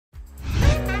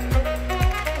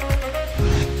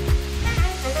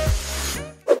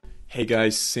Hey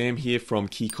guys, Sam here from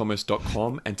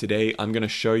keycommerce.com, and today I'm going to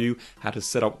show you how to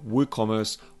set up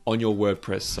WooCommerce on your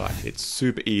WordPress site. It's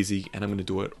super easy and I'm going to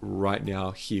do it right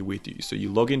now here with you. So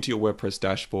you log into your WordPress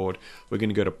dashboard. We're going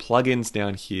to go to plugins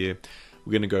down here.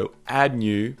 We're going to go add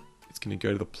new. It's going to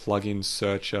go to the plugin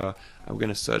searcher and we're going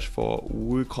to search for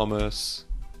WooCommerce.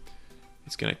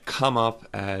 It's going to come up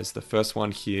as the first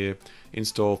one here.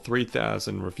 Install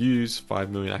 3,000 reviews, 5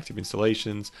 million active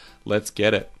installations. Let's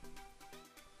get it.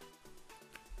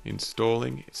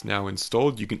 Installing. It's now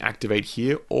installed. You can activate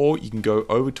here, or you can go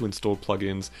over to installed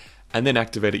plugins and then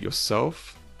activate it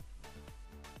yourself.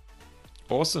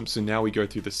 Awesome. So now we go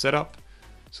through the setup.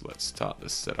 So let's start the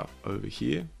setup over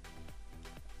here.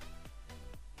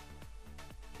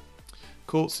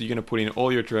 Cool. So you're going to put in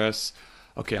all your address.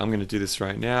 Okay, I'm going to do this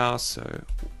right now. So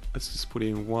let's just put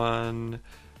in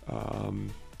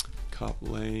Cup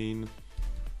Lane.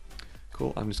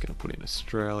 Cool. I'm just going to put in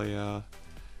Australia.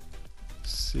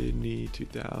 Sydney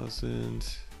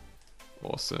 2000.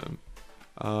 Awesome.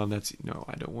 That's no,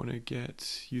 I don't want to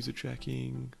get user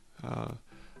tracking.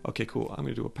 Okay, cool. I'm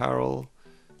going to do apparel,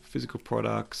 physical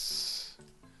products.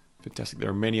 Fantastic. There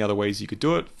are many other ways you could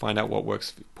do it. Find out what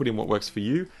works. Put in what works for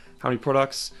you. How many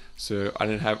products? So I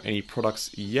don't have any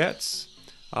products yet.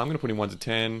 I'm going to put in 1 to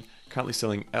 10. Currently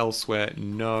selling elsewhere.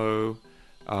 No.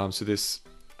 So this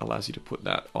allows you to put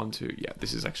that onto. Yeah,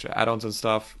 this is extra add-ons and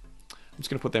stuff. I'm just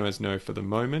going to put them as no for the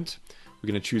moment. We're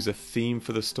going to choose a theme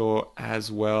for the store as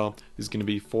well. This is going to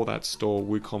be for that store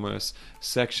WooCommerce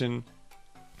section.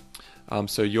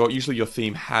 So usually your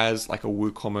theme has like a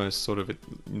WooCommerce sort of, it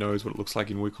knows what it looks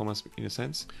like in WooCommerce in a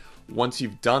sense. Once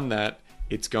you've done that,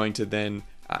 it's going to then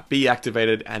be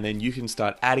activated, and then you can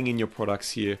start adding in your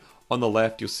products here. On the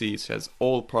left, you'll see it says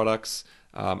all products.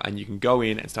 And you can go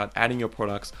in and start adding your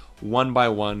products one by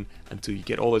one until you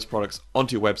get all those products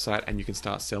onto your website and you can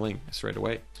start selling straight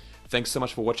away. Thanks so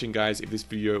much for watching, guys. If this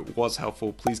video was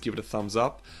helpful, please give it a thumbs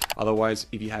up. Otherwise,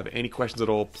 if you have any questions at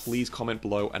all, please comment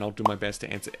below and I'll do my best to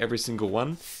answer every single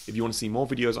one. If you want to see more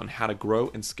videos on how to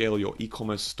grow and scale your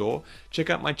e-commerce store, check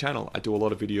out my channel. I do a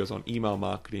lot of videos on email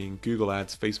marketing, Google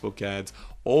ads, Facebook ads,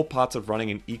 all parts of running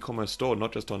an e-commerce store,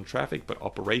 not just on traffic, but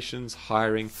operations,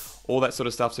 hiring, all that sort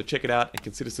of stuff. So check it out and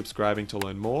consider subscribing to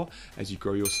learn more as you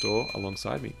grow your store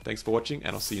alongside me. Thanks for watching,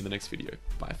 and I'll see you in the next video.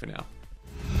 Bye for now.